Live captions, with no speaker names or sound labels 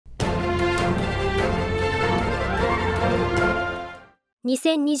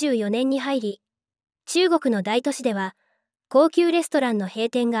2024年に入り、中国の大都市では、高級レストランの閉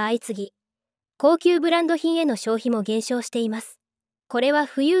店が相次ぎ、高級ブランド品への消費も減少しています。これは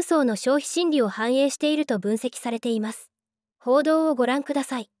富裕層の消費心理を反映していると分析されています。報道をご覧くだ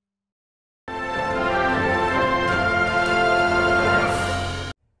さい。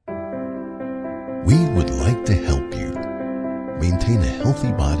We would like to help you maintain a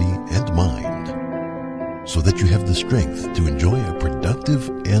healthy body and mind so that you have the strength to enjoy a productive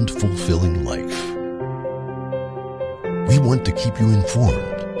and fulfilling life. We want to keep you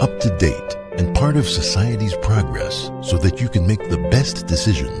informed, up to date, and part of society's progress so that you can make the best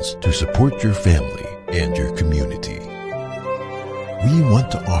decisions to support your family and your community. We want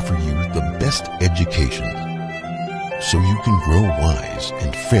to offer you the best education so you can grow wise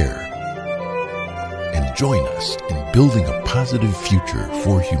and fair and join us in building a positive future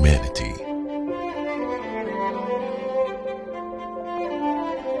for humanity.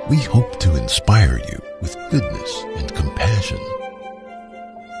 We hope to inspire you with goodness and compassion,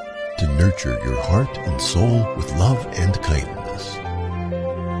 to nurture your heart and soul with love and kindness,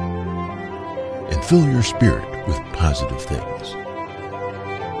 and fill your spirit with positive things.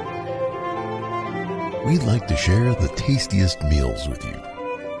 We'd like to share the tastiest meals with you,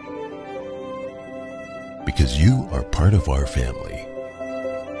 because you are part of our family.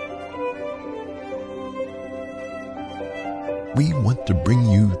 We want to bring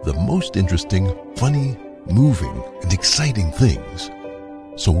you the most interesting, funny, moving, and exciting things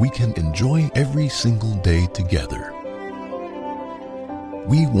so we can enjoy every single day together.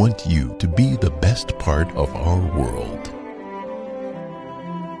 We want you to be the best part of our world.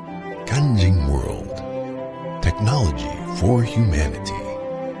 GANJING World. Technology for humanity.